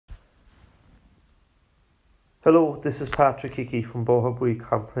Hello, this is Patrick Hickey from Boherbue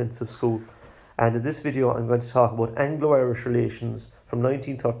Comprehensive School, and in this video I'm going to talk about Anglo-Irish relations from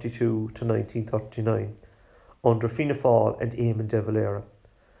 1932 to 1939 under Fianna Fáil and Eamon de Valera.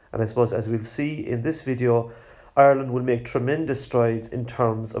 And I suppose, as we'll see in this video, Ireland will make tremendous strides in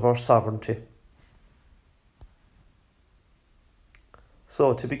terms of our sovereignty.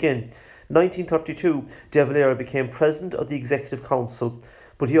 So to begin, 1932, de Valera became President of the Executive Council,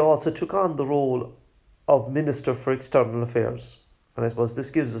 but he also took on the role of Minister for External Affairs. And I suppose this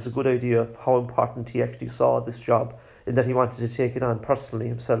gives us a good idea of how important he actually saw this job, in that he wanted to take it on personally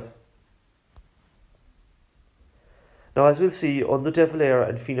himself. Now, as we'll see, under de Valera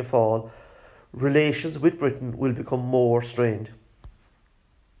and Fianna Fáil, relations with Britain will become more strained.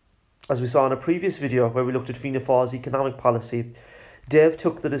 As we saw in a previous video where we looked at Fianna Fáil's economic policy, Dev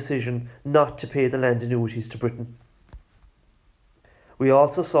took the decision not to pay the land annuities to Britain. We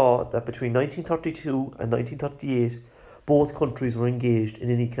also saw that between 1932 and 1938, both countries were engaged in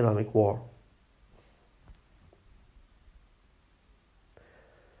an economic war.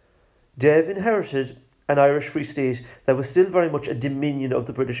 Dev inherited an Irish Free State that was still very much a dominion of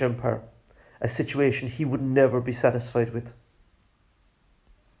the British Empire, a situation he would never be satisfied with.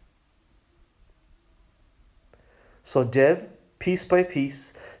 So Dev, piece by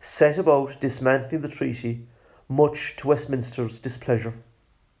piece, set about dismantling the treaty, much to Westminster's displeasure.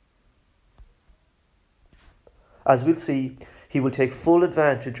 As we'll see, he will take full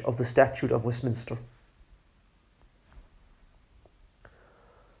advantage of the Statute of Westminster.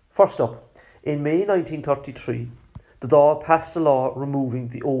 First up, in May 1933, the Dáil passed a law removing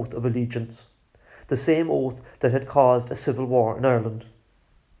the Oath of Allegiance, the same oath that had caused a civil war in Ireland.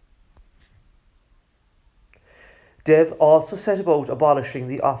 Dev also set about abolishing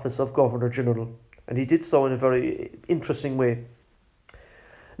the office of Governor-General, and he did so in a very interesting way.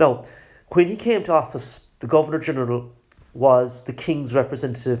 Now, when he came to office, the Governor-General was the King's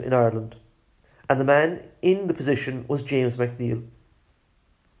representative in Ireland, and the man in the position was James McNeill.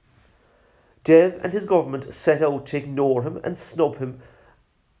 Dev and his government set out to ignore him and snub him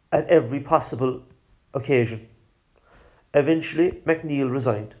at every possible occasion. Eventually, McNeill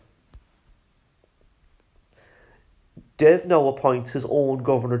resigned. Dev now appoints his own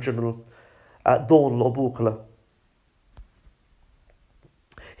Governor-General, Donal Ó Buachalla.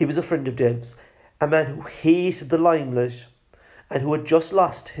 He was a friend of Dev's, a man who hated the limelight and who had just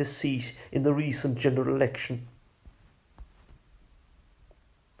lost his seat in the recent general election.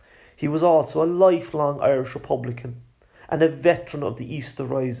 He was also a lifelong Irish Republican and a veteran of the Easter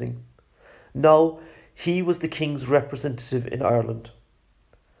Rising. Now, he was the King's representative in Ireland.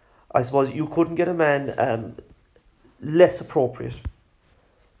 I suppose you couldn't get a man less appropriate,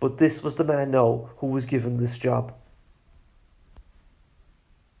 but this was the man now who was given this job.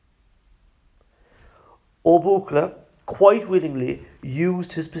 Ó Buachalla quite willingly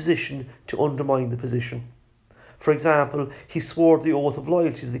used his position to undermine the position. For example, he swore the oath of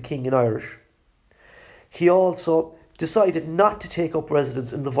loyalty to the King in Irish. He also decided not to take up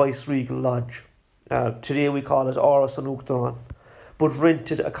residence in the Viceregal Lodge, today we call it Áras an Uachtaráin, but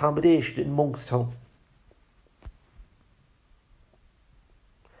rented accommodation in Monkstown.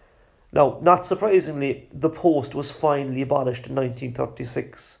 Now, not surprisingly, the post was finally abolished in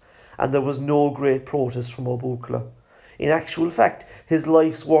 1936, and there was no great protest from Ó Buachalla. In actual fact, his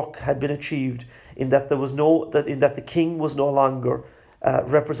life's work had been achieved in that the King was no longer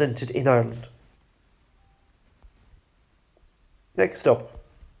represented in Ireland. Next up,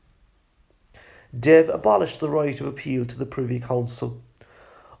 Dev abolished the right of appeal to the Privy Council.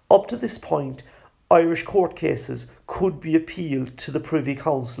 Up to this point, Irish court cases could be appealed to the Privy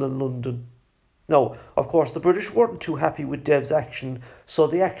Council in London. Now, of course, the British weren't too happy with Dev's action, so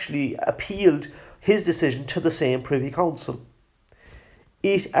they actually appealed his decision to the same Privy Council.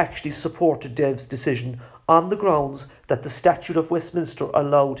 It actually supported Dev's decision on the grounds that the Statute of Westminster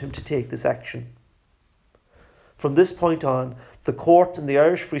allowed him to take this action. From this point on, the court in the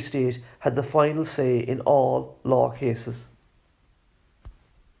Irish Free State had the final say in all law cases.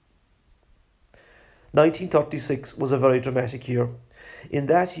 1936 was a very dramatic year. In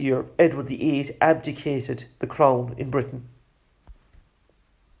that year, Edward VIII abdicated the crown in Britain.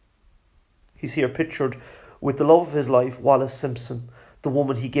 He's here pictured with the love of his life, Wallis Simpson, the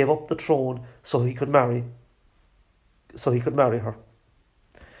woman he gave up the throne so he could marry her.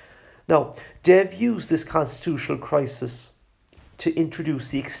 Now, Dev used this constitutional crisis to introduce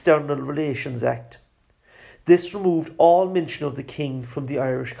the External Relations Act. This removed all mention of the King from the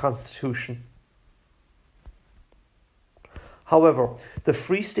Irish Constitution. However, the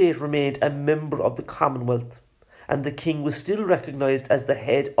Free State remained a member of the Commonwealth, and the King was still recognised as the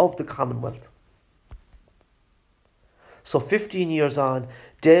head of the Commonwealth. So 15 years on,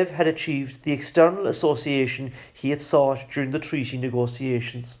 Dev had achieved the external association he had sought during the treaty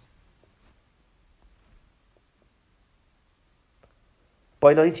negotiations. By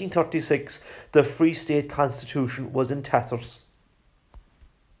 1936, the Free State Constitution was in tatters.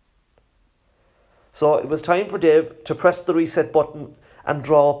 So it was time for Dev to press the reset button and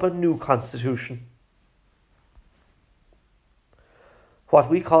draw up a new constitution. What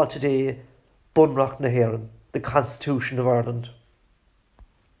we call today Bunreacht na hÉireann, the Constitution of Ireland.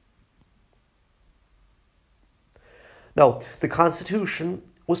 Now, the Constitution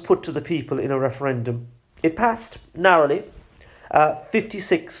was put to the people in a referendum. It passed narrowly,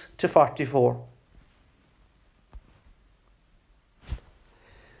 56 to 44.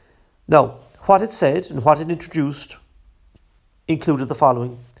 Now, what it said and what it introduced included the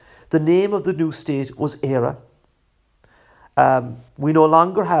following. The name of the new state was Éire. We no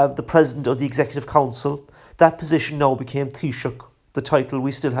longer have the President of the Executive Council. That position now became Taoiseach, the title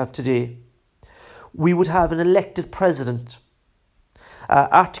we still have today. We would have an elected President.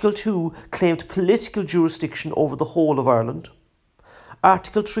 Article 2 claimed political jurisdiction over the whole of Ireland.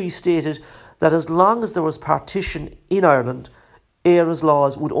 Article 3 stated that as long as there was partition in Ireland, Éire's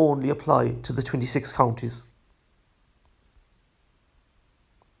laws would only apply to the 26 counties.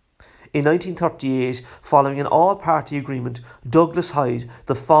 In 1938, following an all-party agreement, Douglas Hyde,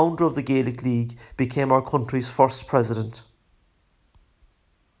 the founder of the Gaelic League, became our country's first president.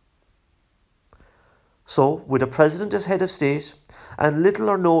 So, with a president as head of state and little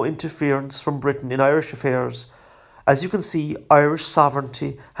or no interference from Britain in Irish affairs, as you can see, Irish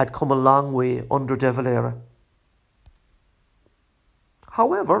sovereignty had come a long way under De Valera.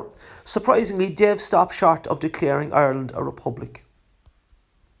 However, surprisingly, Dev stopped short of declaring Ireland a republic.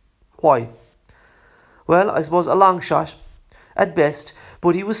 Why? Well, I suppose a long shot at best,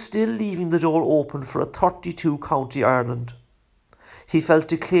 but he was still leaving the door open for a 32-county Ireland. He felt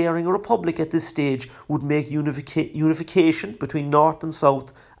declaring a republic at this stage would make unification between North and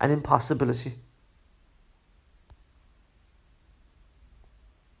South an impossibility.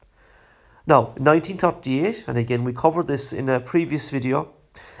 Now, in 1938, and again we covered this in a previous video,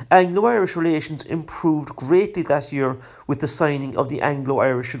 Anglo-Irish relations improved greatly that year with the signing of the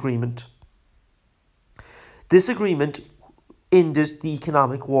Anglo-Irish Agreement. This agreement ended the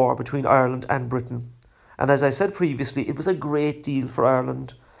economic war between Ireland and Britain. And as I said previously, it was a great deal for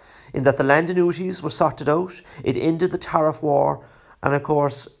Ireland in that the land annuities were sorted out, it ended the tariff war, and of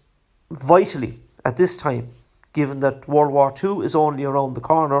course, vitally at this time, given that World War II is only around the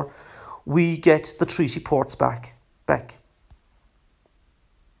corner, we get the treaty ports back.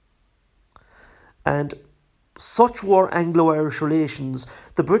 And such were Anglo-Irish relations,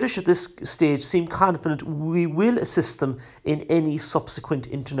 the British at this stage seemed confident we will assist them in any subsequent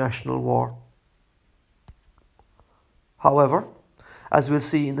international war. However, as we'll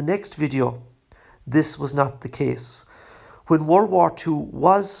see in the next video, this was not the case. When World War II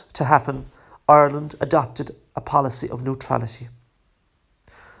was to happen, Ireland adopted a policy of neutrality.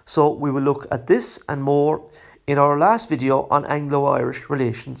 So we will look at this and more in our last video on Anglo-Irish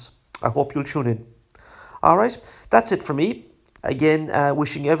relations. I hope you'll tune in. Alright, that's it for me. Again,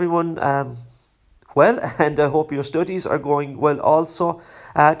 wishing everyone well, and I hope your studies are going well also.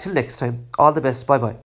 Till next time, all the best. Bye-bye.